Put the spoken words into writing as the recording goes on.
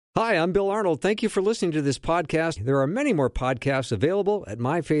Hi, I'm Bill Arnold. Thank you for listening to this podcast. There are many more podcasts available at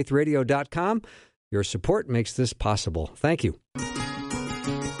myfaithradio.com. Your support makes this possible. Thank you.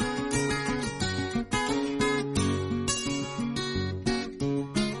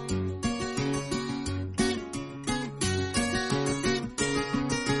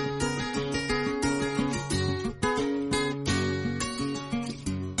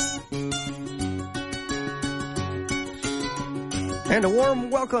 And a warm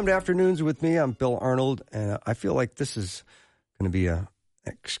welcome to Afternoons with me. I'm Bill Arnold, and I feel like this is going to be an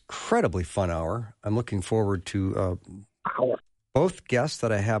incredibly fun hour. I'm looking forward to both guests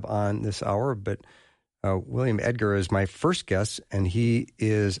that I have on this hour, but William Edgar is my first guest, and he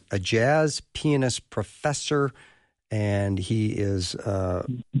is a jazz pianist professor, and he is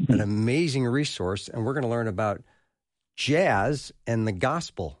an amazing resource, and we're going to learn about jazz and the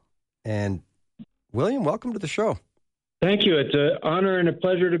gospel. And William, welcome to the show. Thank you. It's an honor and a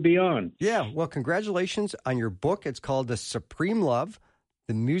pleasure to be on. Yeah, well, congratulations on your book. It's called The Supreme Love,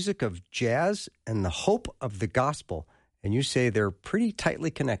 The Music of Jazz and the Hope of the Gospel. And you say they're pretty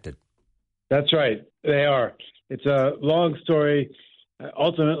tightly connected. That's right. They are. It's a long story,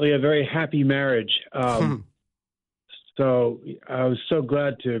 ultimately a very happy marriage. So I was so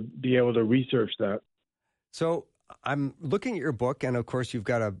glad to be able to research that. So I'm looking at your book, and of course, you've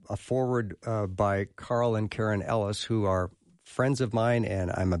got a foreword by Carl and Karen Ellis, who are friends of mine,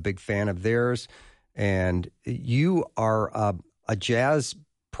 and I'm a big fan of theirs. And you are a jazz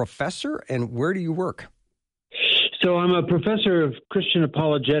professor, and where do you work? So I'm a professor of Christian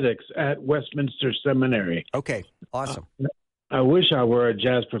apologetics at Westminster Seminary. Okay, awesome. I wish I were a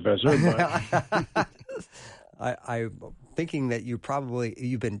jazz professor, but I'm thinking that you've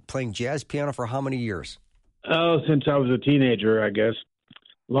been playing jazz piano for how many years? Oh, since I was a teenager, I guess.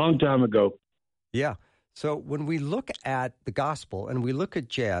 Long time ago. Yeah. So when we look at the gospel and we look at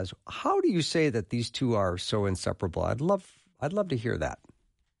jazz, how do you say that these two are so inseparable? I'd love to hear that.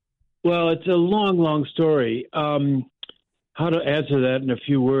 Well, it's a long, long story. How to answer that in a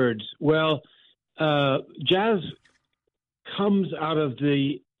few words? Well, jazz comes out of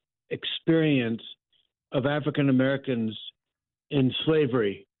the experience of African Americans in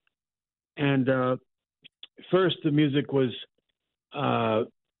slavery. And first, the music was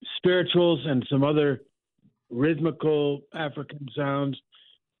spirituals and some other rhythmical African sounds.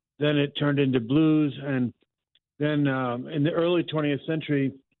 Then it turned into blues, and then in the early 20th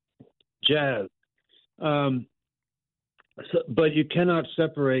century, jazz. But you cannot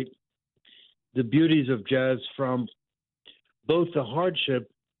separate the beauties of jazz from both the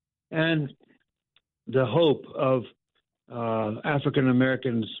hardship and the hope of African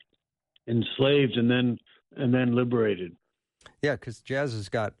Americans enslaved and then liberated. Yeah, because jazz has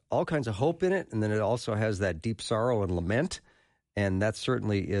got all kinds of hope in it, and then it also has that deep sorrow and lament, and that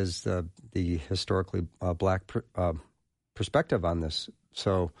certainly is the historically black perspective on this.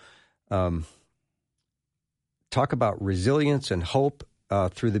 So talk about resilience and hope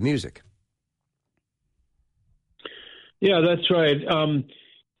through the music. Yeah, that's right.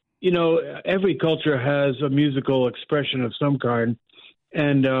 Every culture has a musical expression of some kind,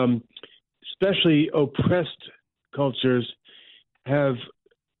 and especially oppressed cultures have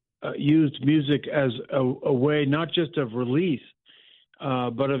used music as a way not just of release,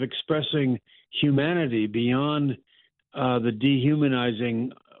 but of expressing humanity beyond the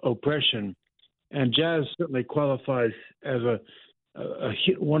dehumanizing oppression. And jazz certainly qualifies as a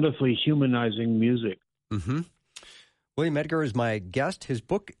wonderfully humanizing music. Mm-hmm. William Edgar is my guest. His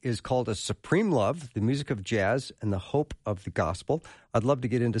book is called A Supreme Love, The Music of Jazz and the Hope of the Gospel. I'd love to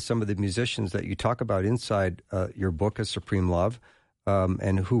get into some of the musicians that you talk about inside your book, A Supreme Love,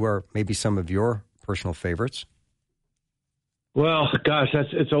 and who are maybe some of your personal favorites. Well, gosh,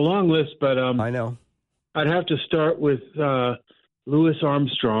 it's a long list, but I know. I'd have to start with Louis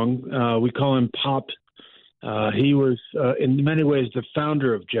Armstrong. We call him Pop. He was, in many ways, the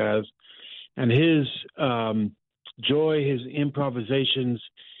founder of jazz, and his joy, his improvisations,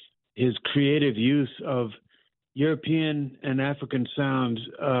 his creative use of European and African sounds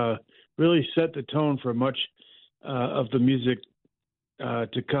really set the tone for much of the music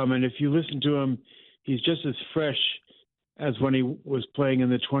to come. And if you listen to him, he's just as fresh as when he was playing in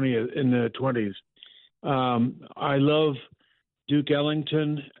the 20s. I love Duke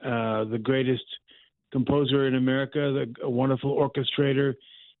Ellington, the greatest composer in America, a wonderful orchestrator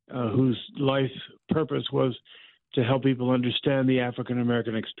whose life purpose was to help people understand the African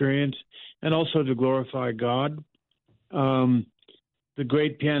American experience and also to glorify God. The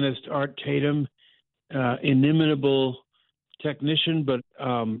great pianist Art Tatum, inimitable technician, but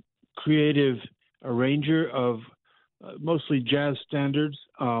creative arranger of mostly jazz standards,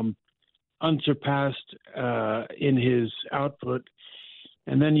 unsurpassed in his output.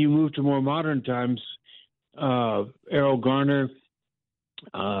 And then you move to more modern times, Errol Garner,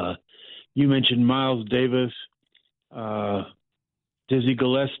 you mentioned Miles Davis, Dizzy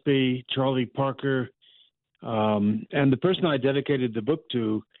Gillespie, Charlie Parker, and the person I dedicated the book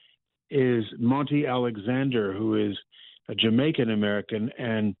to is Monty Alexander, who is a Jamaican American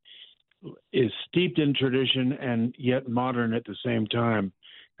and is steeped in tradition and yet modern at the same time.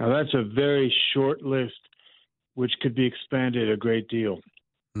 Now, that's a very short list, which could be expanded a great deal.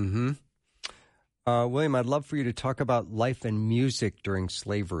 Mm-hmm. William, I'd love for you to talk about life and music during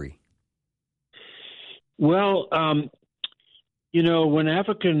slavery. Well, when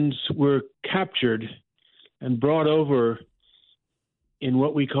Africans were captured and brought over in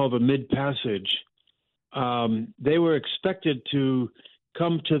what we call the mid-passage, they were expected to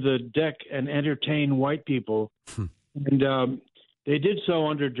come to the deck and entertain white people. And they did so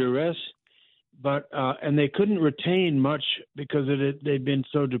under duress, but and they couldn't retain much because they'd been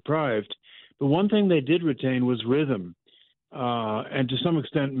so deprived. But one thing they did retain was rhythm, and to some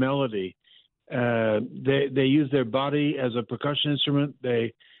extent melody. They used their body as a percussion instrument.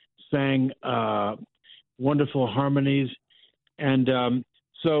 They sang wonderful harmonies, and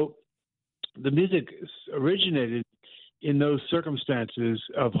so the music originated in those circumstances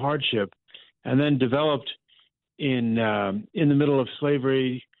of hardship, and then developed in the middle of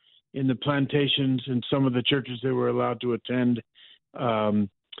slavery, in the plantations, in some of the churches they were allowed to attend.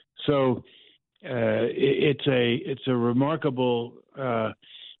 So it's a remarkable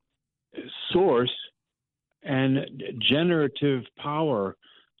source and generative power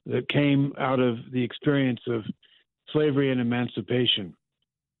that came out of the experience of slavery and emancipation.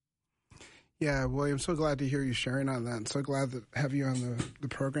 Yeah, William, so glad to hear you sharing on that. And so glad to have you on the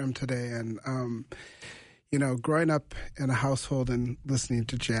program today. And, growing up in a household and listening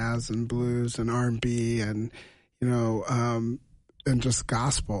to jazz and blues and R&B and just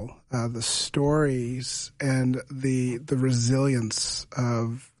gospel, the stories and the resilience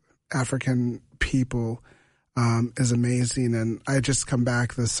of African people is amazing. And I just come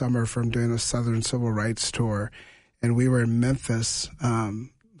back this summer from doing a Southern Civil Rights tour, and we were in Memphis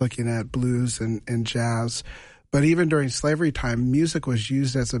looking at blues and jazz. But even during slavery time, music was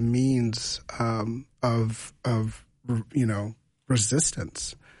used as a means of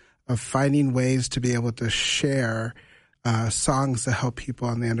resistance, of finding ways to be able to share songs that help people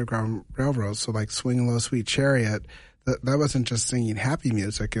on the Underground Railroad. So like Swing Low, Sweet Chariot, that wasn't just singing happy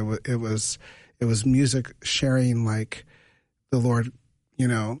music. It was music sharing like the Lord,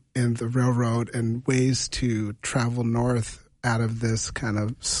 in the railroad and ways to travel north out of this kind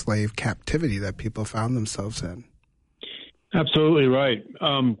of slave captivity that people found themselves in. Absolutely right.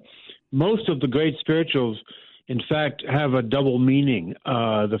 Most of the great spirituals, in fact, have a double meaning.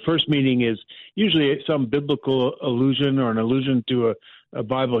 The first meaning is usually some biblical allusion or an allusion to a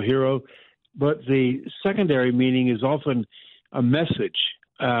Bible hero, but the secondary meaning is often a message,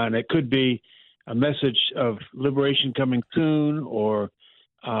 and it could be a message of liberation coming soon, or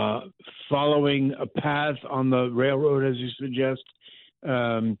following a path on the railroad, as you suggest.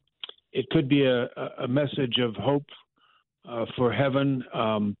 It could be a message of hope for heaven.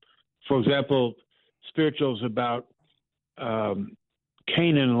 For example, spirituals about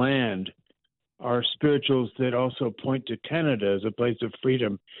Canaan land are spirituals that also point to Canada as a place of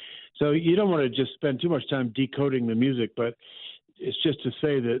freedom. So you don't want to just spend too much time decoding the music, but it's just to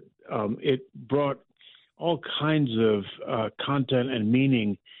say that it brought all kinds of content and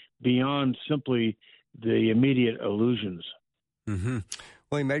meaning beyond simply the immediate allusions. Mm-hmm.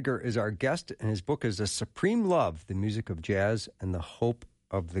 William Edgar is our guest, and his book is A Supreme Love, the Music of Jazz and the Hope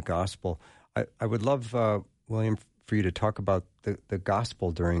of the Gospel. I would love, William, for you to talk about the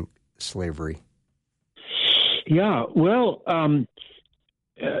gospel during slavery. Yeah, well,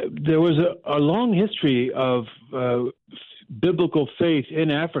 there was a long history of biblical faith in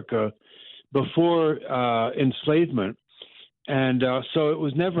Africa before enslavement, and so it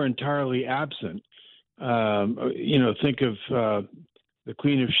was never entirely absent. Think of the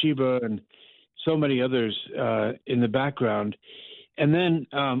Queen of Sheba and so many others in the background. And then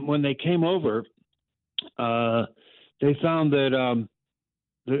when they came over, they found that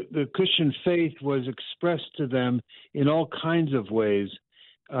the Christian faith was expressed to them in all kinds of ways.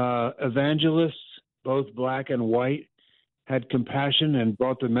 Evangelists, both black and white, had compassion and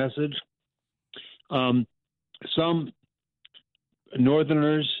brought the message. Some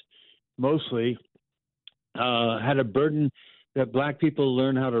Northerners, mostly, had a burden that black people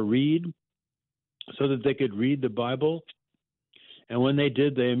learn how to read so that they could read the Bible. And when they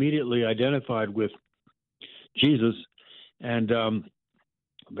did, they immediately identified with Jesus and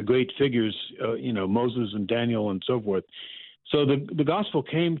the great figures, Moses and Daniel and so forth. So the gospel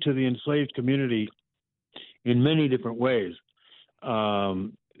came to the enslaved community in many different ways.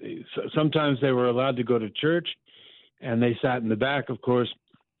 Sometimes they were allowed to go to church, and they sat in the back, of course,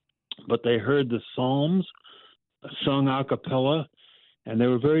 but they heard the Psalms sung a cappella, and they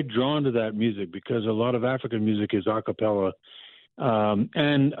were very drawn to that music because a lot of African music is a cappella.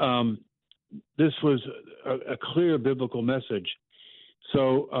 This was a clear biblical message.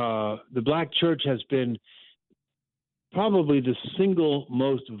 So the Black church has been probably the single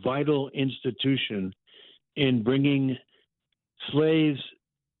most vital institution in bringing slaves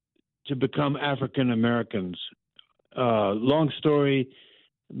to become African Americans. Long story,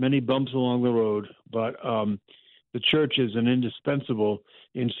 many bumps along the road, but the church is an indispensable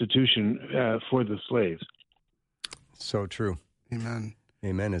institution for the slaves. So true. Amen.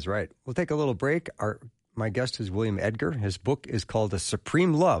 Amen is right. We'll take a little break. My guest is William Edgar. His book is called A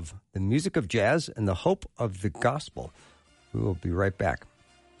Supreme Love, The Music of Jazz and the Hope of the Gospel. We will be right back.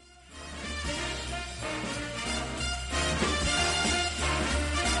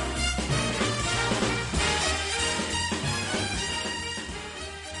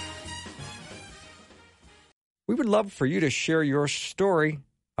 We would love for you to share your story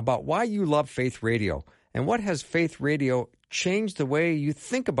about why you love Faith Radio and what has Faith Radio changed the way you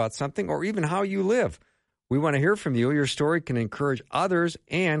think about something or even how you live. We want to hear from you. Your story can encourage others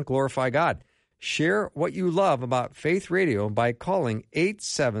and glorify God. Share what you love about Faith Radio by calling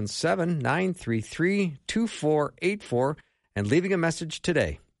 877-933-2484 and leaving a message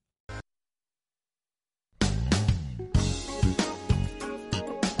today.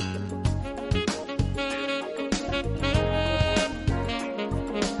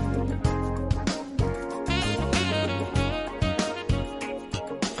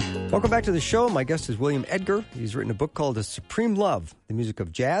 Welcome back to the show. My guest is William Edgar. He's written a book called A Supreme Love, The Music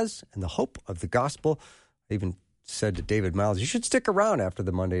of Jazz and the Hope of the Gospel. I even said to David Miles, you should stick around after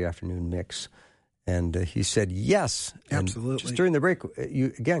the Monday afternoon mix. And he said yes. Absolutely. And just during the break,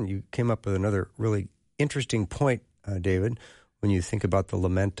 you came up with another really interesting point, David, when you think about the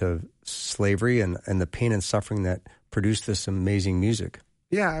lament of slavery and the pain and suffering that produced this amazing music.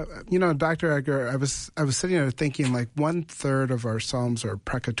 Yeah, Dr. Edgar, I was sitting there thinking like 1/3 of our psalms are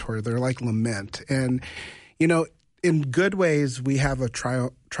precatory. They're like lament. And, in good ways, we have a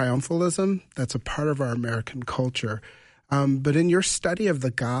triumphalism that's a part of our American culture. But in your study of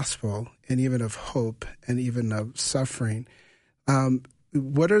the gospel and even of hope and even of suffering,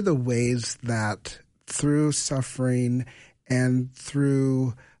 what are the ways that through suffering and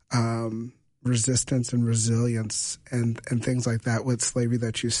through resistance and resilience and things like that with slavery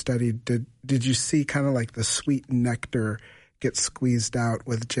that you studied, did you see kind of like the sweet nectar get squeezed out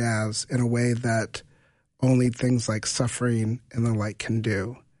with jazz in a way that only things like suffering and the like can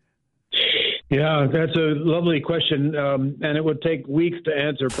do? Yeah, that's a lovely question, and it would take weeks to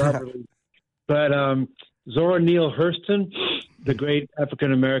answer properly. But Zora Neale Hurston, the great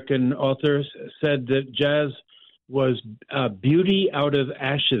African-American author, said that jazz was beauty out of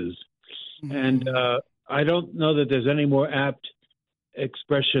ashes. And I don't know that there's any more apt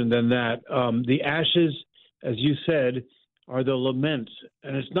expression than that. The ashes, as you said, are the laments.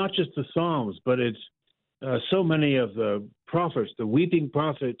 And it's not just the Psalms, but it's so many of the prophets, the weeping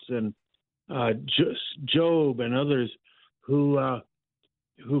prophets and Job and others who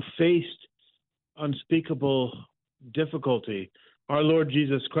faced unspeakable difficulty. Our Lord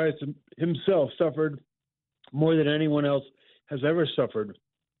Jesus Christ himself suffered more than anyone else has ever suffered.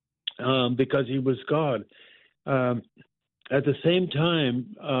 Because he was God. At the same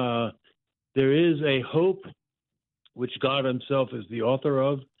time, there is a hope which God himself is the author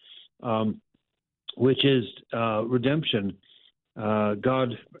of, which is redemption.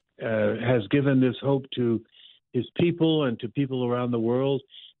 God has given this hope to his people and to people around the world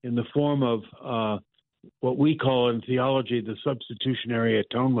in the form of what we call in theology the substitutionary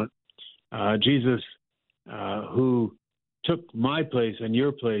atonement. Jesus, who took my place and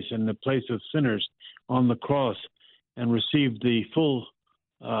your place and the place of sinners on the cross and received the full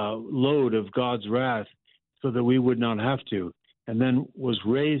load of God's wrath so that we would not have to, and then was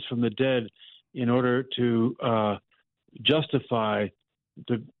raised from the dead in order to justify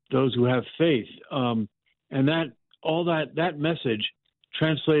those who have faith. And that message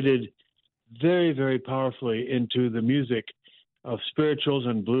translated very, very powerfully into the music of spirituals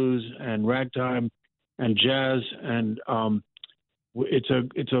and blues and ragtime and jazz, and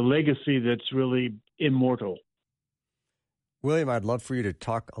it's a legacy that's really immortal. William, I'd love for you to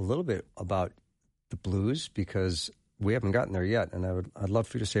talk a little bit about the blues because we haven't gotten there yet, and I'd love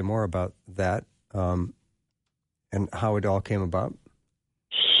for you to say more about that. and how it all came about?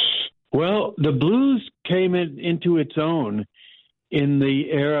 Well, the blues came into its own in the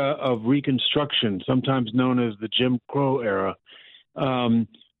era of Reconstruction, sometimes known as the Jim Crow era.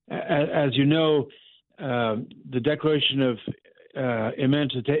 As you know, the Declaration of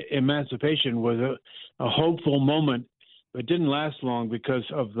Emancipation was a hopeful moment, but didn't last long because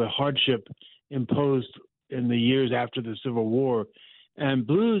of the hardship imposed in the years after the Civil War. And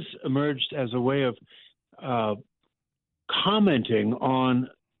blues emerged as a way of commenting on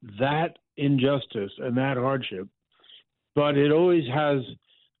that injustice and that hardship. But it always has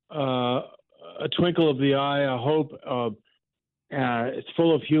a twinkle of the eye, a hope. It's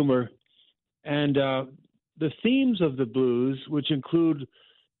full of humor. And the themes of the blues, which include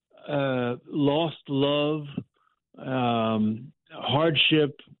lost love,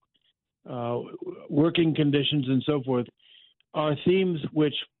 hardship, working conditions, and so forth, are themes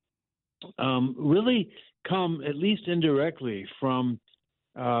which really come, at least indirectly, from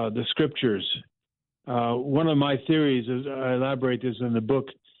the scriptures. One of my theories, as I elaborate this in the book,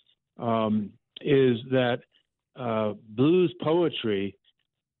 is that blues poetry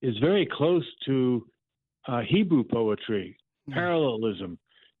is very close to Hebrew poetry, parallelism.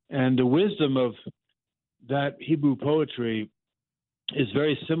 And the wisdom of that Hebrew poetry is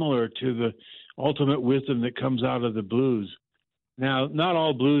very similar to the ultimate wisdom that comes out of the blues. Now, not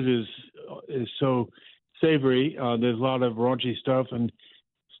all blues is so savory. There's a lot of raunchy stuff and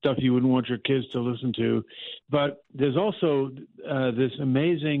stuff you wouldn't want your kids to listen to. But there's also this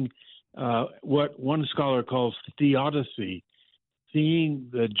amazing, what one scholar calls theodicy, seeing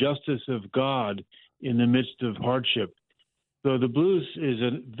the justice of God in the midst of hardship. So the blues is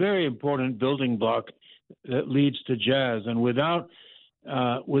a very important building block that leads to jazz. And without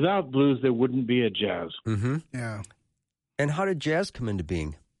blues, there wouldn't be a jazz. Mm-hmm. Yeah. And how did jazz come into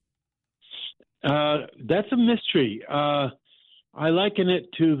being? That's a mystery. I liken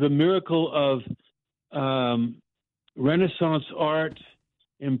it to the miracle of Renaissance art,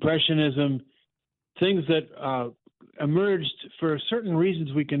 Impressionism, things that emerged for certain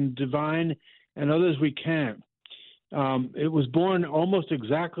reasons we can divine and others we can't. It was born almost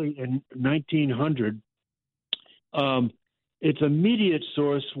exactly in 1900. Its immediate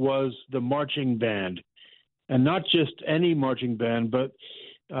source was the marching band, and not just any marching band, but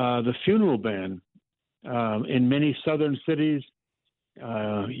the funeral band. In many southern cities,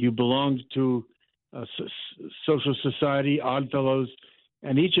 you belonged to a social society, Oddfellows,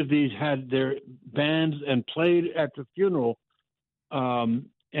 and each of these had their bands and played at the funeral.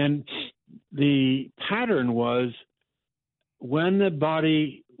 And the pattern was when the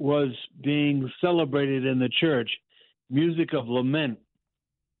body was being celebrated in the church, music of lament.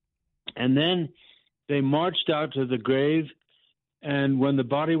 And then they marched out to the grave, and when the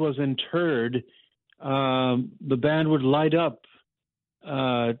body was interred, the band would light up,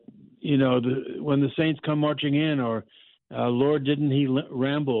 when the saints come marching in, or Lord, didn't he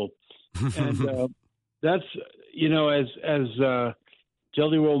ramble? And that's, as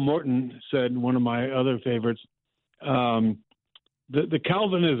Jelly Roll Morton said, one of my other favorites, the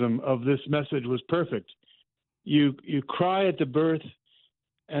Calvinism of this message was perfect. You cry at the birth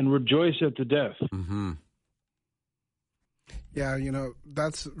and rejoice at the death. Mm-hmm. Yeah,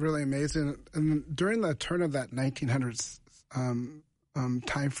 that's really amazing. And during the turn of that 1900s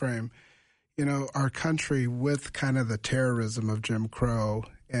time frame, our country, with kind of the terrorism of Jim Crow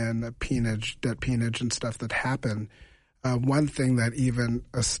and the debt peonage and stuff that happened, one thing that even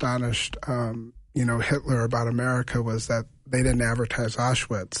astonished, Hitler about America was that they didn't advertise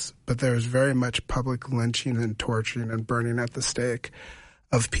Auschwitz, but there was very much public lynching and torturing and burning at the stake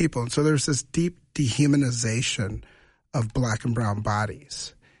of people. And so there's this deep dehumanization of black and brown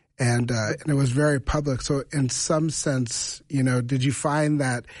bodies. And it was very public. So in some sense, did you find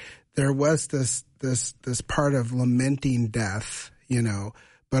that there was this part of lamenting death,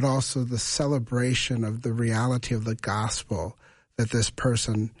 but also the celebration of the reality of the gospel, that this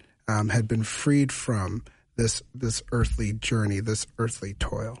person had been freed from this earthly journey, this earthly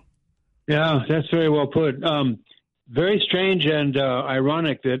toil? Yeah, that's very well put. Very strange and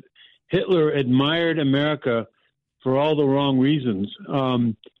ironic that Hitler admired America for all the wrong reasons.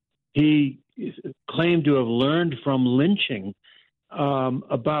 He claimed to have learned from lynching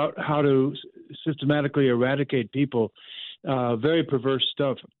about how to systematically eradicate people. Very perverse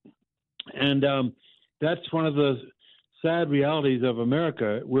stuff. And that's one of the sad realities of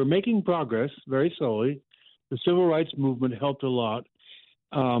America. We're making progress very slowly. The civil rights movement helped a lot.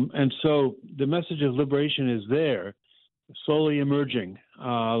 And so the message of liberation is there, slowly emerging,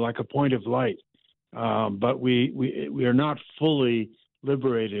 like a point of light. But we are not fully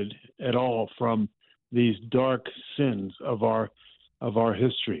liberated at all from these dark sins of our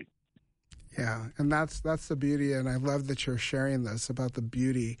history. Yeah, and that's the beauty, and I love that you're sharing this about the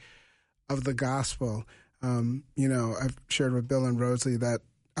beauty of the gospel. I've shared with Bill and Rosalie that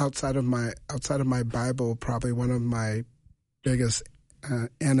outside of my Bible, probably one of my biggest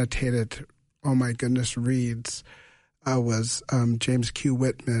annotated, oh my goodness, reads was James Q.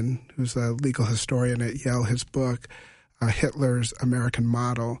 Whitman, who's a legal historian at Yale. His book, Hitler's American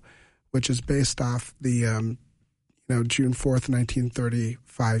Model, which is based off the June 4th,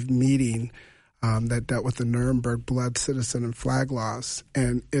 1935 meeting that dealt with the Nuremberg blood, citizen, and flag laws.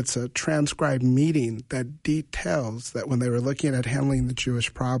 And it's a transcribed meeting that details that when they were looking at handling the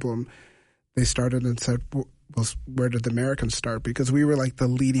Jewish problem, they started and said, well, where did the Americans start? Because we were like the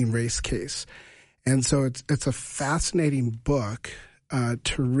leading race case. And so it's a fascinating book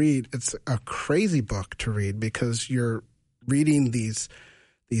to read. It's a crazy book to read because you're reading these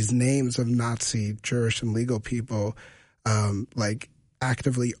names of Nazi, Jewish, and legal people like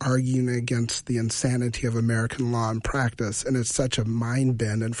actively arguing against the insanity of American law and practice. And it's such a mind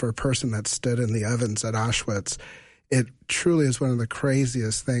bend. And for a person that stood in the ovens at Auschwitz, it truly is one of the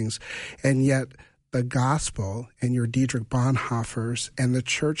craziest things. And yet the gospel and your Dietrich Bonhoeffers and the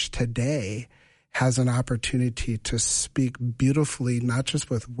church today has an opportunity to speak beautifully, not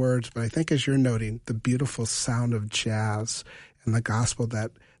just with words, but I think, as you're noting, the beautiful sound of jazz and the gospel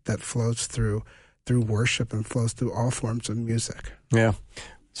that flows through worship and flows through all forms of music. Yeah.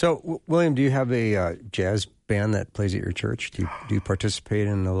 So, William, do you have a jazz band that plays at your church? Do you participate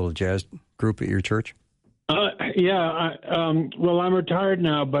in a little jazz group at your church? Yeah. Well, I'm retired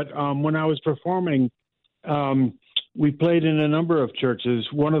now, but when I was performing, we played in a number of churches.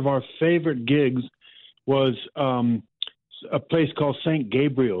 One of our favorite gigs was a place called St.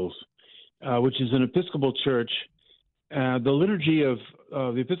 Gabriel's, which is an Episcopal church. The liturgy of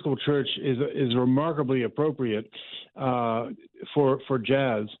the Episcopal Church is remarkably appropriate for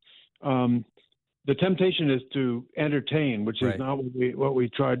jazz. The temptation is to entertain, which is not what we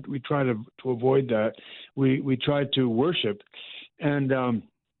tried. We try to avoid that. We tried to worship, and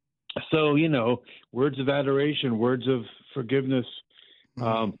so words of adoration, words of forgiveness,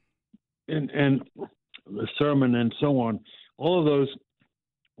 and the sermon, and so on. All of those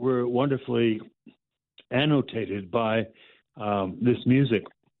were wonderfully annotated by this music.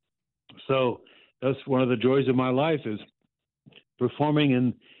 So that's one of the joys of my life, is performing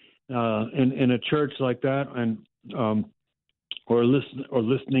in a church like that, and or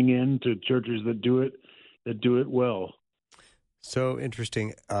listening in to churches that do it well. So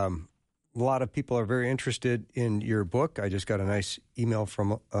interesting. A lot of people are very interested in your book. I just got a nice email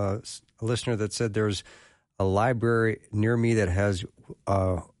from a listener that said there's a library near me that has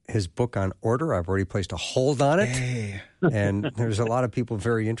his book on order. I've already placed a hold on it. Hey. And there's a lot of people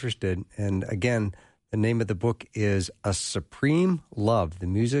very interested. And again, the name of the book is A Supreme Love, the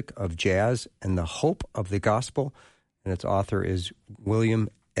Music of Jazz and the Hope of the Gospel. And its author is William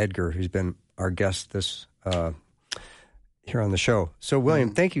Edgar, who's been our guest this here on the show. So, William,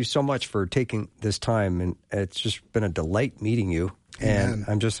 thank you so much for taking this time. And it's just been a delight meeting you. And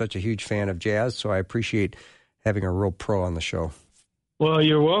I'm just such a huge fan of jazz, so I appreciate having a real pro on the show. Well,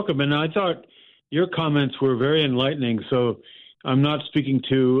 you're welcome. And I thought your comments were very enlightening. So I'm not speaking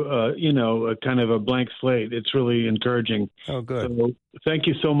to, a kind of a blank slate. It's really encouraging. Oh, good. So thank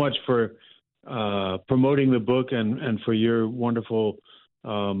you so much for promoting the book and for your wonderful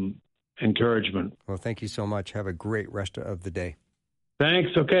encouragement. Well, thank you so much. Have a great rest of the day.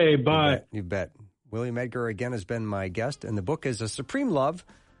 Thanks. Okay. Bye. You bet. William Edgar, again, has been my guest, and the book is A Supreme Love,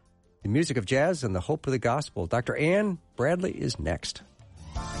 the Music of Jazz and the Hope of the Gospel. Dr. Ann Bradley is next.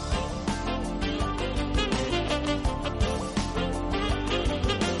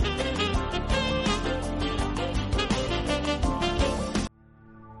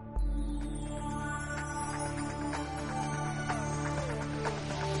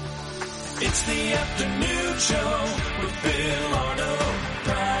 It's the afternoon show with Bill Arnold.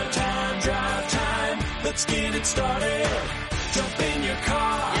 Drive time, drive time. Let's get it started. Jump in your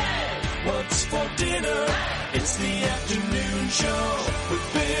car. Yeah. What's for dinner? It's the afternoon show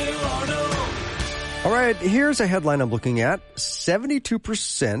with Bill Arnold. All right, here's a headline I'm looking at.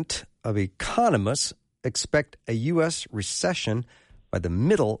 72% of economists expect a U.S. recession by the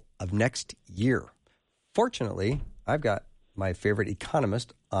middle of next year. Fortunately, I've got my favorite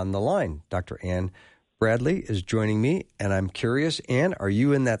economist on the line. Dr. Ann Bradley is joining me, and I'm curious, Ann, are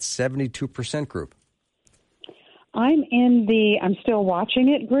you in that 72% group? I'm in the I'm still watching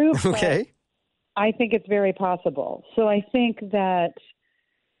it group. Okay. I think it's very possible. So I think that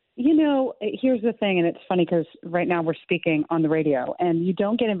Here's the thing, and it's funny because right now we're speaking on the radio, and you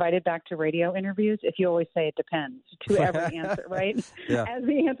don't get invited back to radio interviews if you always say it depends to every answer, right? Yeah. As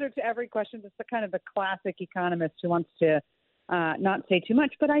the answer to every question. It's the kind of the classic economist who wants to not say too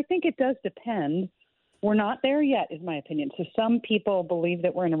much, but I think it does depend. We're not there yet, is my opinion. So some people believe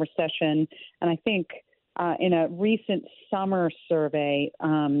that we're in a recession, and I think in a recent summer survey,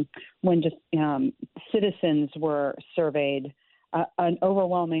 when just citizens were surveyed, an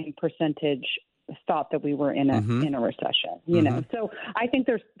overwhelming percentage thought that we were in a recession. You know, so I think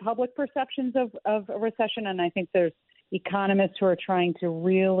there's public perceptions of a recession, and I think there's economists who are trying to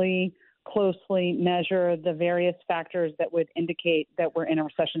really closely measure the various factors that would indicate that we're in a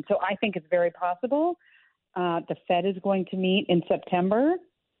recession. So I think it's very possible. The Fed is going to meet in September,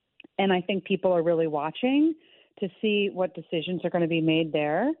 and I think people are really watching to see what decisions are going to be made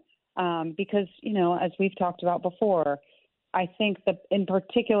there. Because, as we've talked about before, I think that in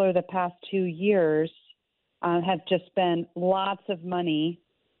particular the past 2 years have just been lots of money,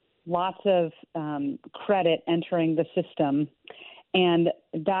 lots of credit entering the system, and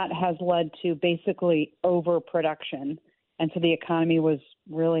that has led to basically overproduction. And so the economy was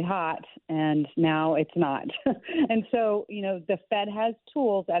really hot, and now it's not. And so, the Fed has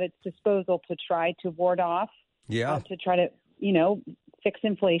tools at its disposal to try to ward off, to try to, fix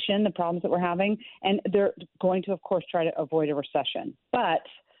inflation, the problems that we're having. And they're going to, of course, try to avoid a recession. But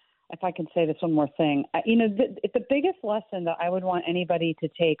if I can say this one more thing, the biggest lesson that I would want anybody to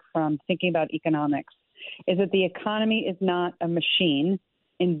take from thinking about economics is that the economy is not a machine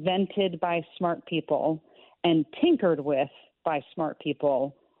invented by smart people and tinkered with by smart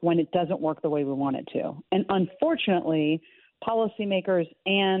people when it doesn't work the way we want it to. And unfortunately, policymakers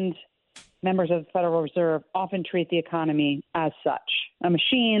and members of the Federal Reserve often treat the economy as such, a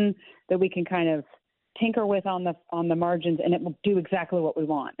machine that we can kind of tinker with on the margins, and it will do exactly what we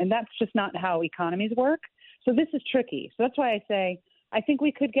want. And that's just not how economies work. So this is tricky. So that's why I say I think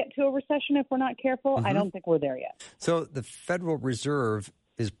we could get to a recession if we're not careful. I don't think we're there yet. So the Federal Reserve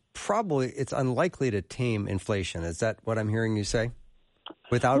is it's unlikely to tame inflation. Is that what I'm hearing you say?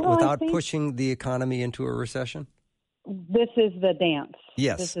 Without pushing the economy into a recession? This is the dance.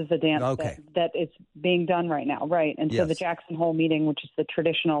 This is the dance that is being done right now, right? And so the Jackson Hole meeting, which is the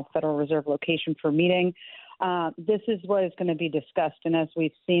traditional Federal Reserve location for meeting, this is what is going to be discussed. And as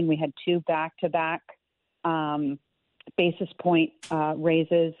we've seen, we had 2 back-to-back basis point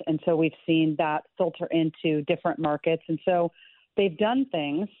raises, and so we've seen that filter into different markets. And so they've done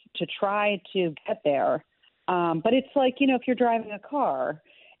things to try to get there. But it's like, if you're driving a car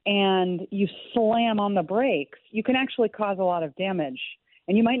and you slam on the brakes, you can actually cause a lot of damage.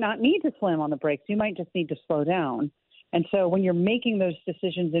 And you might not need to slam on the brakes. You might just need to slow down. And so when you're making those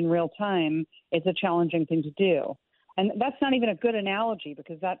decisions in real time, it's a challenging thing to do. And that's not even a good analogy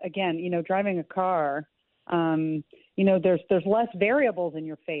because that, again, driving a car, there's less variables in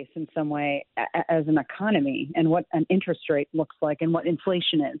your face in some way as an economy and what an interest rate looks like and what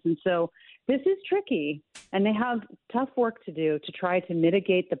inflation is. And so this is tricky, and they have tough work to do to try to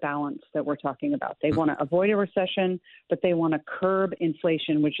mitigate the balance that we're talking about. They want to avoid a recession, but they want to curb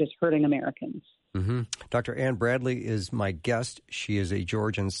inflation, which is hurting Americans. Dr. Ann Bradley is my guest. She is a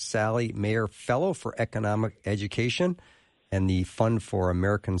George and Sally Mayer Fellow for Economic Education and the Fund for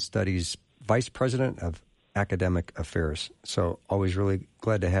American Studies Vice President of Academic Affairs. So always really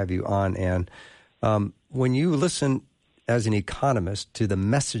glad to have you on. And when you listen as an economist to the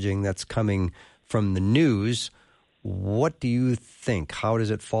messaging that's coming from the news, what do you think? How does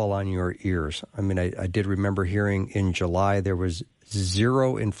it fall on your ears? I mean, I did remember hearing in July there was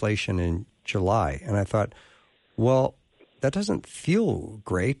 0 inflation in July. And I thought, well, that doesn't feel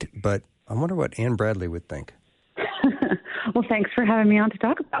great, but I wonder what Ann Bradley would think. Well, thanks for having me on to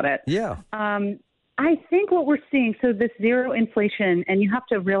talk about it. Yeah. I think what we're seeing, so this 0 inflation, and you have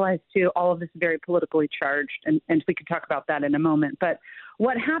to realize, too, all of this is very politically charged, and we could talk about that in a moment. But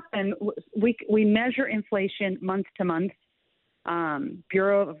what happened, we measure inflation month to month.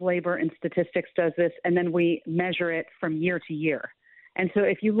 Bureau of Labor and Statistics does this, and then we measure it from year to year. And so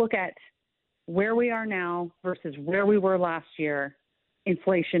if you look at where we are now versus where we were last year,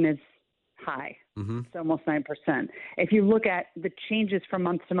 inflation is high. It's almost 9%. If you look at the changes from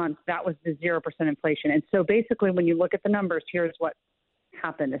month to month, that was the 0% inflation. And so basically when you look at the numbers, here's what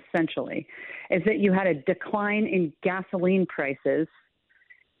happened essentially, is that you had a decline in gasoline prices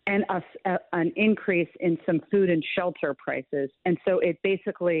and an increase in some food and shelter prices. And so it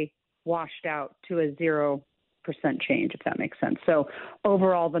basically washed out to a 0% change, if that makes sense. So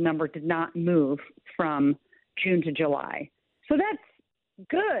overall, the number did not move from June to July. So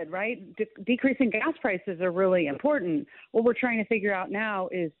good, right? Decreasing gas prices are really important. What we're trying to figure out now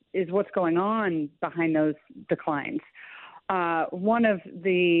is what's going on behind those declines. One of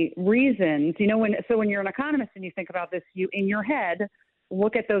the reasons, when you're an economist and you think about this, you in your head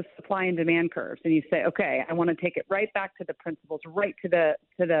look at those supply and demand curves and you say, okay, I want to take it right back to the principles, right to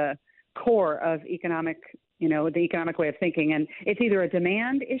the core of economic, the economic way of thinking. And it's either a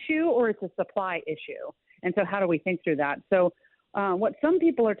demand issue or it's a supply issue. And so how do we think through that? So what some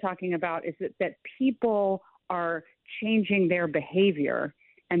people are talking about is that people are changing their behavior,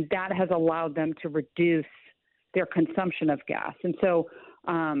 and that has allowed them to reduce their consumption of gas. And so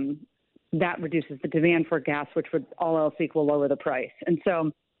that reduces the demand for gas, which would all else equal lower the price. And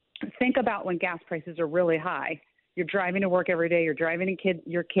so think about when gas prices are really high. You're driving to work every day. You're driving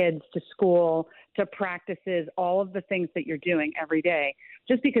your kids to school, to practices, all of the things that you're doing every day.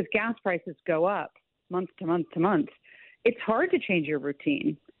 Just because gas prices go up month to month to month, it's hard to change your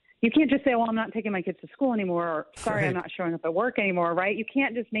routine. You can't just say, well, I'm not taking my kids to school anymore, or sorry, I'm not showing up at work anymore, right? You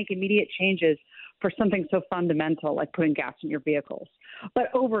can't just make immediate changes for something so fundamental like putting gas in your vehicles.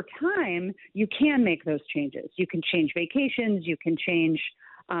 But over time, you can make those changes. You can change vacations. You can change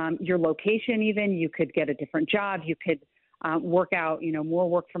your location even. You could get a different job. You could work out, more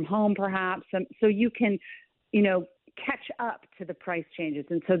work from home perhaps. So you can, catch up to the price changes.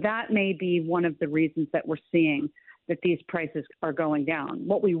 And so that may be one of the reasons that we're seeing that these prices are going down.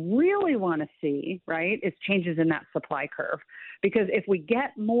 What we really want to see, right, is changes in that supply curve. Because if we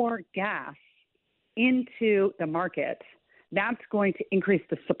get more gas into the market, that's going to increase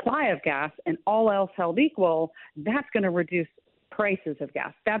the supply of gas, and all else held equal, that's going to reduce prices of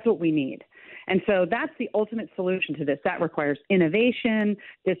gas. That's what we need. And so that's the ultimate solution to this. That requires innovation.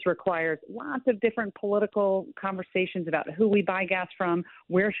 This requires lots of different political conversations about who we buy gas from,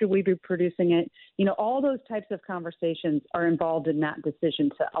 where should we be producing it. All those types of conversations are involved in that decision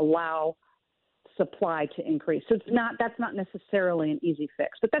to allow supply to increase. So that's not necessarily an easy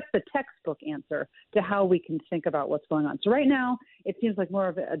fix, but that's the textbook answer to how we can think about what's going on. So right now, it seems like more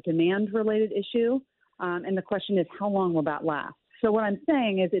of a demand-related issue, and the question is, how long will that last? So what I'm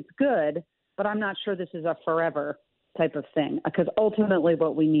saying is it's good, but I'm not sure this is a forever type of thing, because ultimately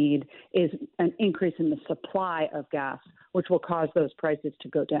what we need is an increase in the supply of gas, which will cause those prices to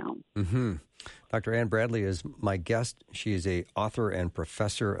go down. Mm-hmm. Dr. Ann Bradley is my guest. She is an author and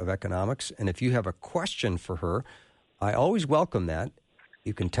professor of economics. And if you have a question for her, I always welcome that.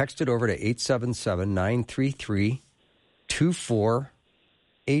 You can text it over to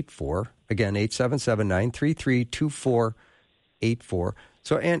 877-933-2484. Again, 877-933-2484.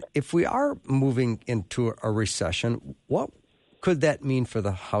 So, Ann, if we are moving into a recession, what could that mean for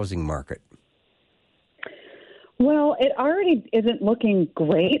the housing market? Well, it already isn't looking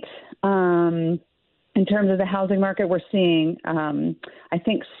great in terms of the housing market. We're seeing, I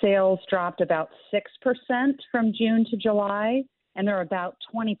think, sales dropped about 6% from June to July, and they're about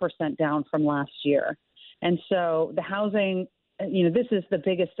 20% down from last year. And so the housing, this is the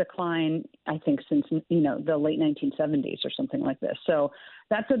biggest decline, I think, since, the late 1970s or something like this. So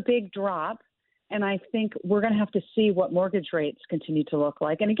that's a big drop. And I think we're going to have to see what mortgage rates continue to look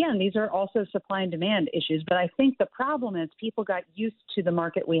like. And again, these are also supply and demand issues. But I think the problem is people got used to the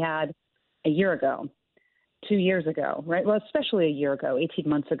market we had a year ago, 2 years ago, right? Well, especially a year ago, 18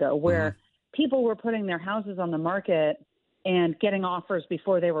 months ago, where people were putting their houses on the market and getting offers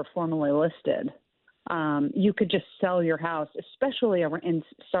before they were formally listed. You could just sell your house, especially in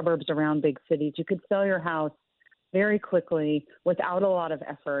suburbs around big cities. You could sell your house very quickly without a lot of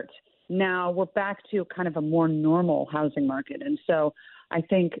effort. Now we're back to kind of a more normal housing market. And so I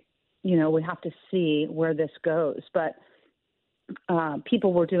think, we have to see where this goes. But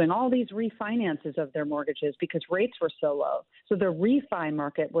people were doing all these refinances of their mortgages because rates were so low. So the refi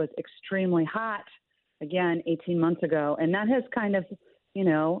market was extremely hot, again, 18 months ago. And that has kind of,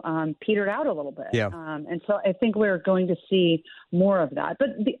 petered out a little bit. Yeah. And so I think we're going to see more of that. But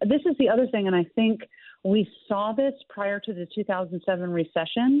this is the other thing, and I think we saw this prior to the 2007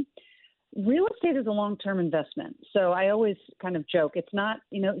 recession. Real estate is a long-term investment. So I always kind of joke, it's not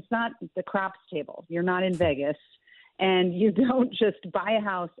the craps table. You're not in Vegas, and you don't just buy a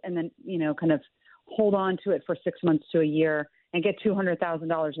house and then, kind of hold on to it for 6 months to a year and get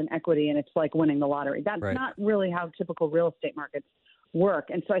 $200,000 in equity, and it's like winning the lottery. That's not really how typical real estate markets work.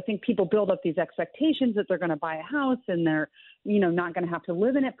 And so I think people build up these expectations that they're going to buy a house and they're, not going to have to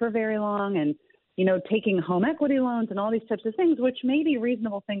live in it for very long, and, taking home equity loans and all these types of things, which may be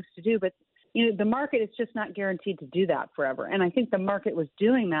reasonable things to do, but the market is just not guaranteed to do that forever. And I think the market was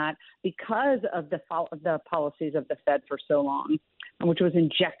doing that because of the policies of the Fed for so long, which was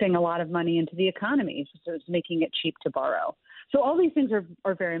injecting a lot of money into the economy. So it was making it cheap to borrow. So all these things are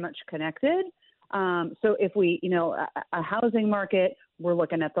very much connected. So if we, a housing market, we're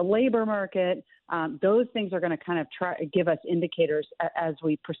looking at the labor market. Those things are going to kind of give us indicators as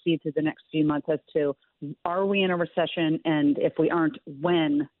we proceed through the next few months as to, are we in a recession? And if we aren't,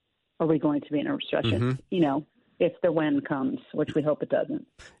 when are we going to be in a recession? If the when comes, which we hope it doesn't.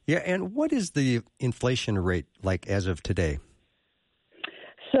 Yeah, and what is the inflation rate like as of today?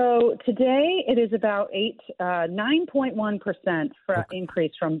 So today it is about 9.1% for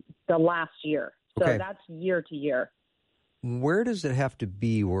increase from the last year. So that's year to year. Where does it have to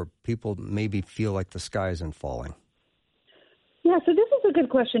be where people maybe feel like the sky isn't falling? Yeah, so this is a good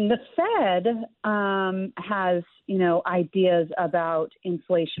question. The Fed has, ideas about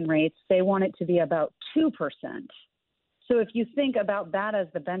inflation rates. They want it to be about 2%. So if you think about that as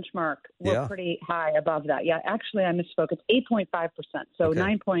the benchmark, we're pretty high above that. Yeah, actually, I misspoke. It's 8.5%. So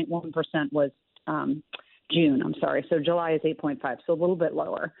 9.1% was June. I'm sorry. So July is 8.5, so a little bit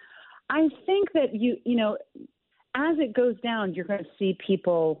lower. I think that as it goes down, you're going to see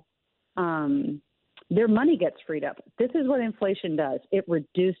people, their money gets freed up. This is what inflation does. It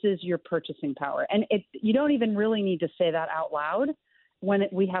reduces your purchasing power. And you don't even really need to say that out loud when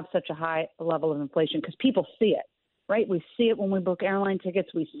we have such a high level of inflation, because people see it, right? We see it when we book airline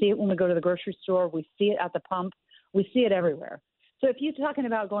tickets. We see it when we go to the grocery store. We see it at the pump. We see it everywhere. So if you're talking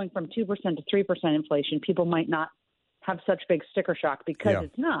about going from 2% to 3% inflation, people might not have such big sticker shock because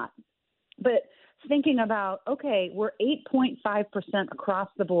it's not. But thinking about, okay, we're 8.5% across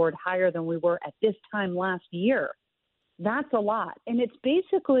the board higher than we were at this time last year. That's a lot. And it's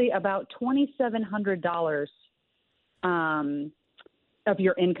basically about $2,700 of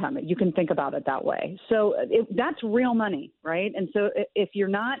your income. You can think about it that way. So that's real money, right? And so if you're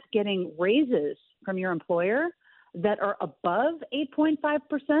not getting raises from your employer that are above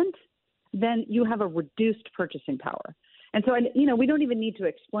 8.5%, then you have a reduced purchasing power. And so, we don't even need to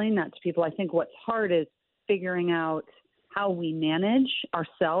explain that to people. I think what's hard is figuring out how we manage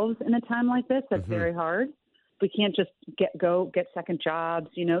ourselves in a time like this. That's very hard. We can't just get second jobs.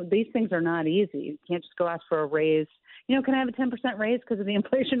 These things are not easy. You can't just go ask for a raise. Can I have a 10% raise because of the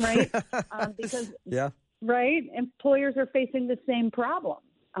inflation rate? Because, right, employers are facing the same problem.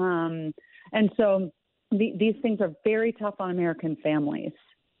 And so these things are very tough on American families.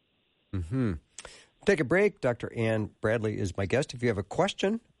 Mm-hmm. Take a break. Dr. Ann Bradley is my guest. If you have a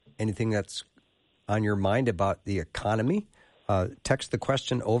question, anything that's on your mind about the economy, text the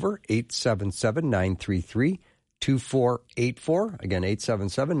question over 877-933-2484. Again,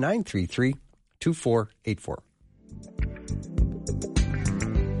 877-933-2484.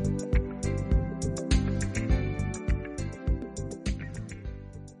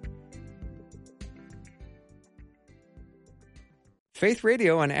 Faith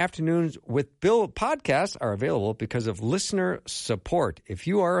Radio and Afternoons with Bill podcasts are available because of listener support. If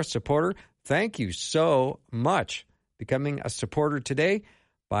you are a supporter, thank you so much. Becoming a supporter today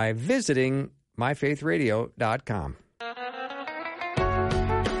by visiting myfaithradio.com.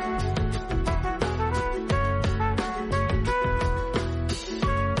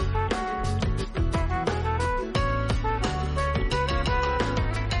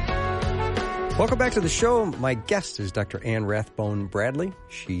 Welcome back to the show. My guest is Dr. Ann Rathbone Bradley.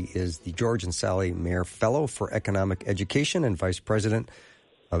 She is the George and Sally Mayer Fellow for Economic Education and Vice President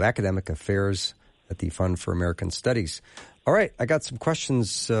of Academic Affairs at the Fund for American Studies. All right, I got some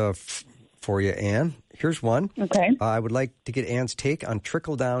questions for you, Ann. Here's one. Okay. I would like to get Ann's take on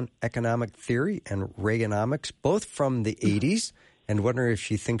trickle-down economic theory and Reaganomics, both from the 80s, and wonder if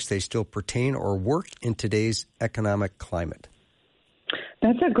she thinks they still pertain or work in today's economic climate.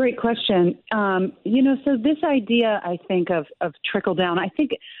 That's a great question. So this idea, I think, of trickle down, I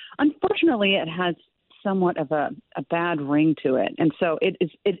think, unfortunately, it has somewhat of a bad ring to it. And so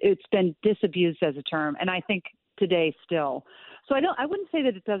it's been disabused as a term, and I think today still. So I wouldn't say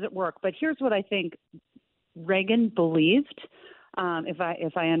that it doesn't work, but here's what I think Reagan believed, if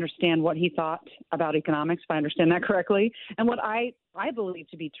I understand what he thought about economics, if I understand that correctly, and what I believe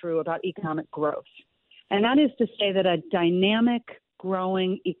to be true about economic growth. And that is to say that a dynamic,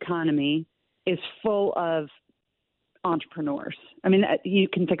 growing economy is full of entrepreneurs. I mean, you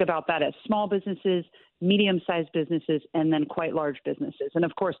can think about that as small businesses, medium-sized businesses, and then quite large businesses. And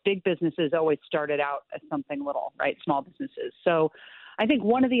of course, big businesses always started out as something little, right? Small businesses. So I think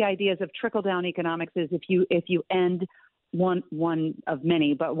one of the ideas of trickle-down economics is if you end one of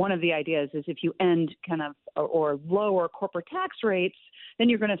many, but one of the ideas is if you end kind of or lower corporate tax rates, then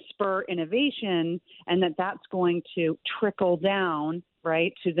you're going to spur innovation, and that's going to trickle down,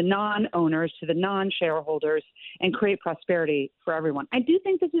 right, to the non-owners, to the non-shareholders, and create prosperity for everyone. I do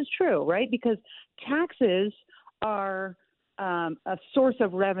think this is true, right, because taxes are a source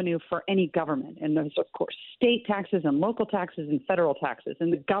of revenue for any government. And there's, of course, state taxes and local taxes and federal taxes.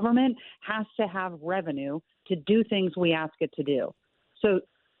 And the government has to have revenue to do things we ask it to do. So,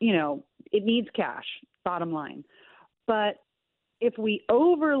 it needs cash, bottom line. But if we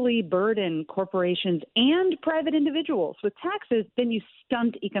overly burden corporations and private individuals with taxes, then you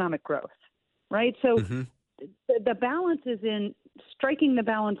stunt economic growth, right? So the balance is in striking the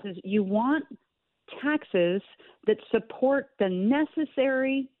balance is you want taxes that support the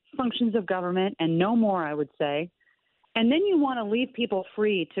necessary functions of government and no more, I would say. And then you want to leave people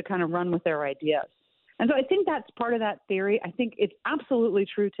free to kind of run with their ideas. And so I think that's part of that theory. I think it's absolutely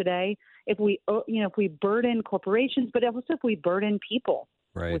true today. If we burden corporations, but also if we burden people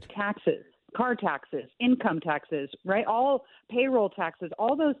with taxes, car taxes, income taxes, right? All payroll taxes,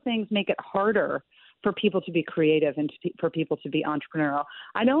 all those things make it harder for people to be creative and for people to be entrepreneurial.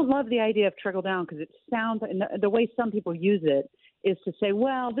 I don't love the idea of trickle down because it sounds, and the way some people use it is to say,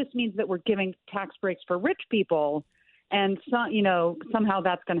 well, this means that we're giving tax breaks for rich people. And somehow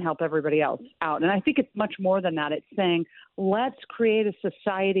that's going to help everybody else out. And I think it's much more than that. It's saying, let's create a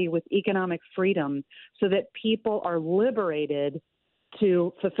society with economic freedom so that people are liberated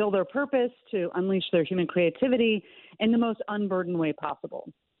to fulfill their purpose, to unleash their human creativity in the most unburdened way possible.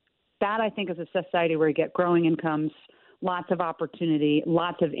 That, I think, is a society where you get growing incomes, lots of opportunity,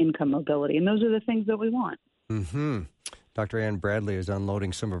 lots of income mobility. And those are the things that we want. Mm-hmm. Dr. Ann Bradley is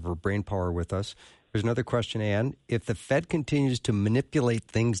unloading some of her brain power with us. Here's another question, Ann. If the Fed continues to manipulate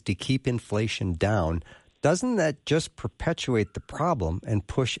things to keep inflation down, doesn't that just perpetuate the problem and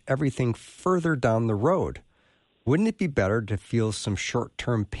push everything further down the road? Wouldn't it be better to feel some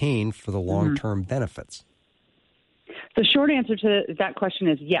short-term pain for the long-term benefits? The short answer to that question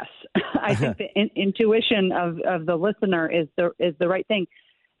is yes. I think the intuition of the listener is the right thing.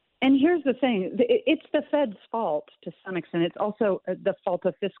 And here's the thing. It's the Fed's fault to some extent. It's also the fault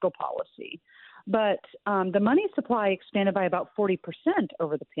of fiscal policy. But the money supply expanded by about 40%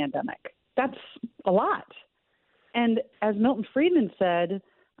 over the pandemic. That's a lot. And as Milton Friedman said,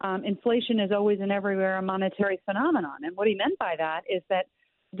 inflation is always and everywhere a monetary phenomenon. And what he meant by that is that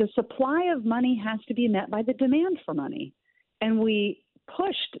the supply of money has to be met by the demand for money. And we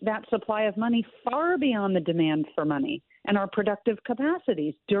pushed that supply of money far beyond the demand for money and our productive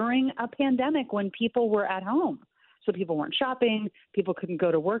capacities during a pandemic when people were at home. So people weren't shopping, people couldn't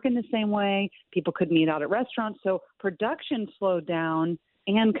go to work in the same way, people couldn't eat out at restaurants. So production slowed down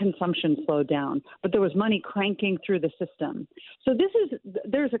and consumption slowed down, but there was money cranking through the system. So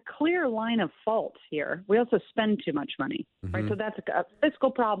there's a clear line of fault here. We also spend too much money, right? So that's a fiscal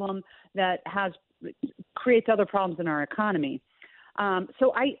problem that creates other problems in our economy.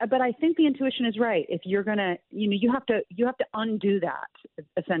 But I think the intuition is right. If you're gonna, you have to undo that.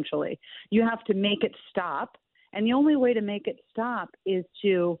 Essentially, you have to make it stop. And the only way to make it stop is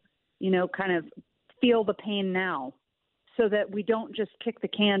to, kind of feel the pain now so that we don't just kick the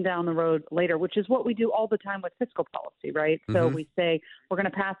can down the road later, which is what we do all the time with fiscal policy, right? So we say we're going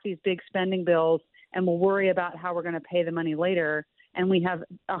to pass these big spending bills and we'll worry about how we're going to pay the money later. And we have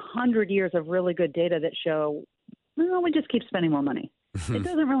 100 years of really good data that show, well, we just keep spending more money. It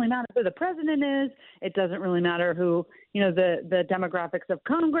doesn't really matter who the president is. It doesn't really matter who, the demographics of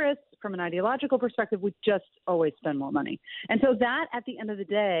Congress. From an ideological perspective, we just always spend more money. And so that, at the end of the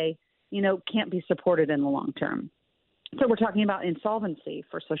day, can't be supported in the long term. So we're talking about insolvency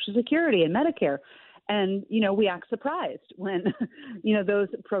for Social Security and Medicare. And, we act surprised when, those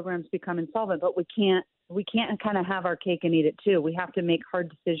programs become insolvent. But we can't kind of have our cake and eat it, too. We have to make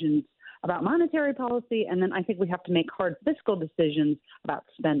hard decisions about monetary policy, and then I think we have to make hard fiscal decisions about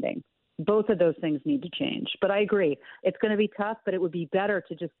spending. Both of those things need to change. But I agree. It's going to be tough, but it would be better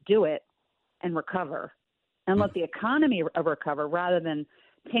to just do it and recover and let the economy recover rather than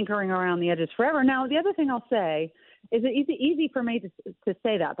tinkering around the edges forever. Now, the other thing I'll say is it's easy for me to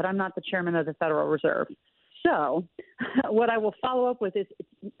say that, but I'm not the chairman of the Federal Reserve. So what I will follow up with is,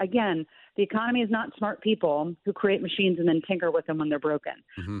 again, the economy is not smart people who create machines and then tinker with them when they're broken.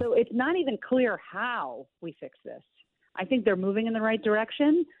 So it's not even clear how we fix this. I think they're moving in the right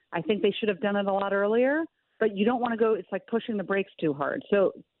direction. I think they should have done it a lot earlier, but you don't want to go – it's like pushing the brakes too hard.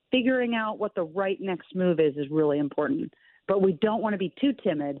 So figuring out what the right next move is really important. But we don't want to be too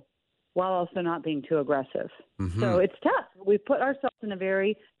timid while also not being too aggressive. So it's tough. We've put ourselves in a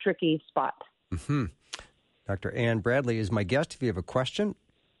very tricky spot. Dr. Ann Bradley is my guest. If you have a question,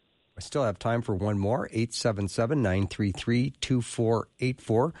 I still have time for one more,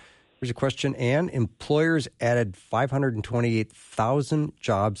 877-933-2484. Here's a question, Ann. Employers added 528,000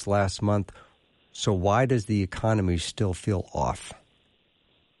 jobs last month. So why does the economy still feel off?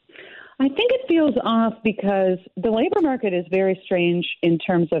 I think it feels off because the labor market is very strange in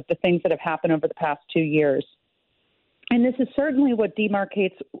terms of the things that have happened over the past 2 years. And this is certainly what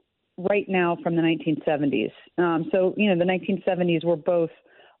demarcates right now from the 1970s. The 1970s were both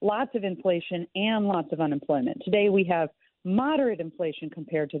lots of inflation and lots of unemployment. Today we have moderate inflation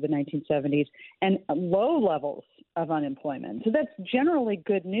compared to the 1970s and low levels of unemployment. So that's generally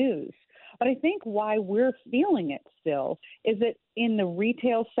good news. But I think why we're feeling it still is that in the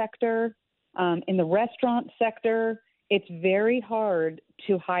retail sector, in the restaurant sector, it's very hard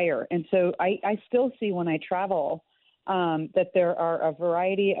to hire. And so I still see when I travel that there are a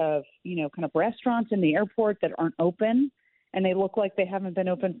variety of, kind of restaurants in the airport that aren't open, and they look like they haven't been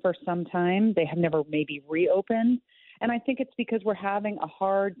open for some time. They have never maybe reopened. And I think it's because we're having a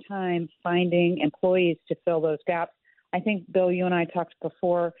hard time finding employees to fill those gaps. I think, Bill, you and I talked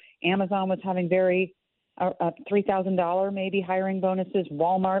before, Amazon was having very $3,000 maybe hiring bonuses.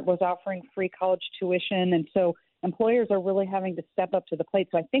 Walmart was offering free college tuition. And so employers are really having to step up to the plate.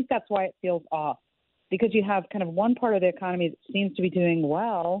 So I think that's why it feels off, because you have kind of one part of the economy that seems to be doing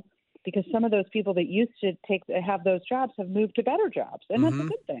well, because some of those people that used to have those jobs have moved to better jobs. And that's a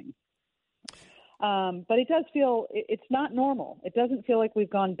good thing. But it does feel it's not normal. It doesn't feel like we've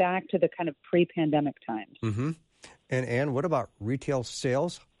gone back to the kind of pre-pandemic times. Mm-hmm. And Ann, what about retail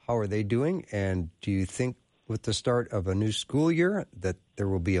sales? How are they doing? And do you think with the start of a new school year that there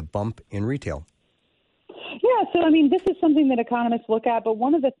will be a bump in retail? Yeah, so this is something that economists look at, but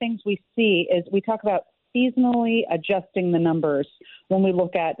one of the things we see is we talk about seasonally adjusting the numbers when we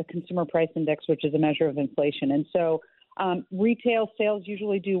look at the Consumer Price Index, which is a measure of inflation. And so retail sales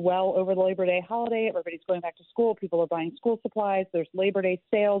usually do well over the Labor Day holiday. Everybody's going back to school. People are buying school supplies. There's Labor Day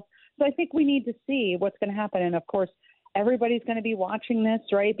sales. So I think we need to see what's going to happen. And, of course, everybody's going to be watching this,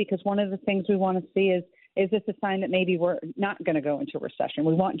 right, because one of the things we want to see is this a sign that maybe we're not going to go into recession?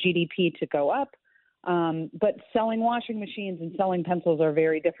 We want GDP to go up, but selling washing machines and selling pencils are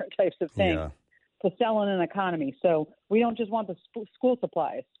very different types of things to sell in an economy. So we don't just want the school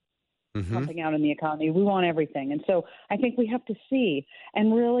supplies pumping out in the economy. We want everything. And so I think we have to see.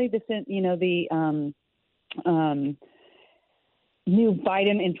 And really, the new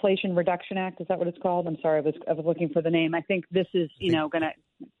Biden Inflation Reduction Act, is that what it's called? I'm sorry, I was looking for the name. I think this is, going to...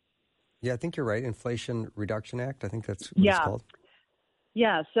 Yeah, I think you're right. Inflation Reduction Act. I think that's what it's called.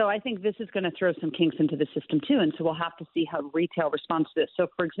 Yeah, so I think this is going to throw some kinks into the system, too. And so we'll have to see how retail responds to this. So,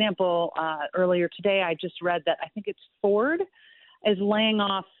 for example, earlier today, I just read that I think it's Ford is laying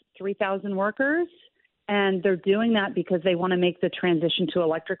off 3,000 workers. And they're doing that because they want to make the transition to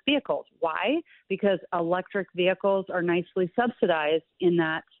electric vehicles. Why? Because electric vehicles are nicely subsidized in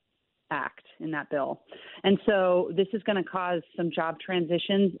that act, in that bill. And so this is going to cause some job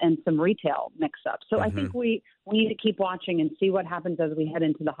transitions and some retail mix-up. So I think we need to keep watching and see what happens as we head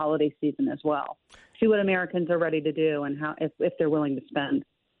into the holiday season as well. See what Americans are ready to do and how if they're willing to spend.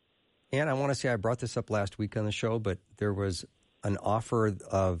 And I want to say I brought this up last week on the show, but there was an offer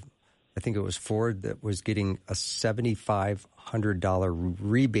of, I think it was Ford, that was getting a $7,500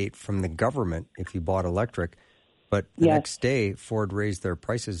 rebate from the government if you bought electric. But the next day, Ford raised their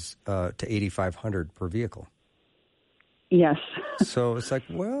prices to $8,500 per vehicle. Yes. So it's like,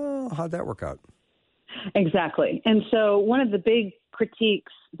 well, how'd that work out? Exactly. And so one of the big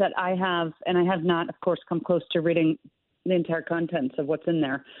critiques that I have, and I have not, of course, come close to reading the entire contents of what's in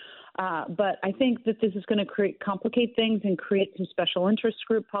there, but I think that this is going to complicate things and create some special interest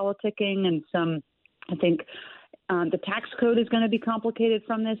group politicking and some, I think, the tax code is going to be complicated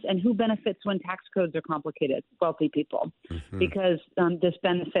from this. And who benefits when tax codes are complicated? Wealthy people, because this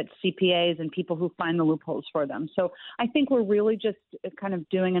benefits CPAs and people who find the loopholes for them. So I think we're really just kind of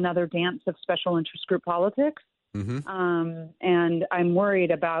doing another dance of special interest group politics. And I'm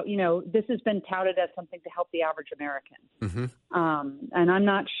worried about, this has been touted as something to help the average American. And I'm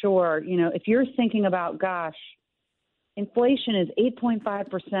not sure, if you're thinking about, gosh, inflation is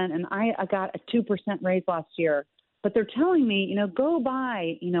 8.5%, and I got a 2% raise last year. But they're telling me, go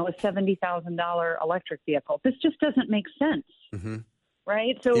buy, a $70,000 electric vehicle. This just doesn't make sense,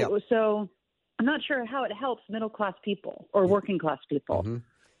 right? So I'm not sure how it helps middle-class people or working-class people.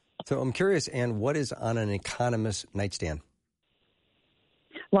 So I'm curious, Ann, what is on an economist's nightstand?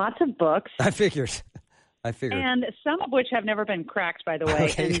 Lots of books. I figured. And some of which have never been cracked, by the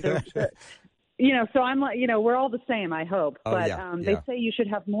way. Okay, and so I'm like, we're all the same, I hope. But they say you should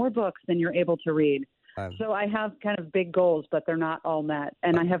have more books than you're able to read. So I have kind of big goals, but they're not all met.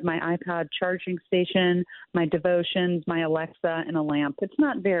 And I have my iPod charging station, my devotions, my Alexa, and a lamp. It's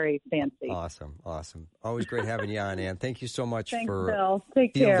not very fancy. Awesome. Always great having you on, Ann. Thank you so much Thanks, for Bill.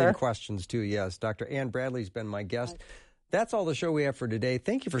 Take fielding care. questions, too. Yes, Dr. Ann Bradley's been my guest. That's all the show we have for today.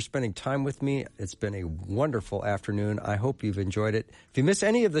 Thank you for spending time with me. It's been a wonderful afternoon. I hope you've enjoyed it. If you miss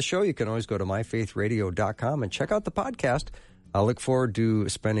any of the show, you can always go to myfaithradio.com and check out the podcast. I'll look forward to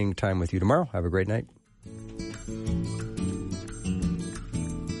spending time with you tomorrow. Have a great night.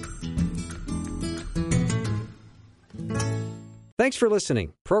 Thanks for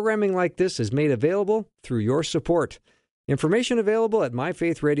listening. Programming like this is made available through your support. Information available at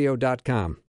myfaithradio.com.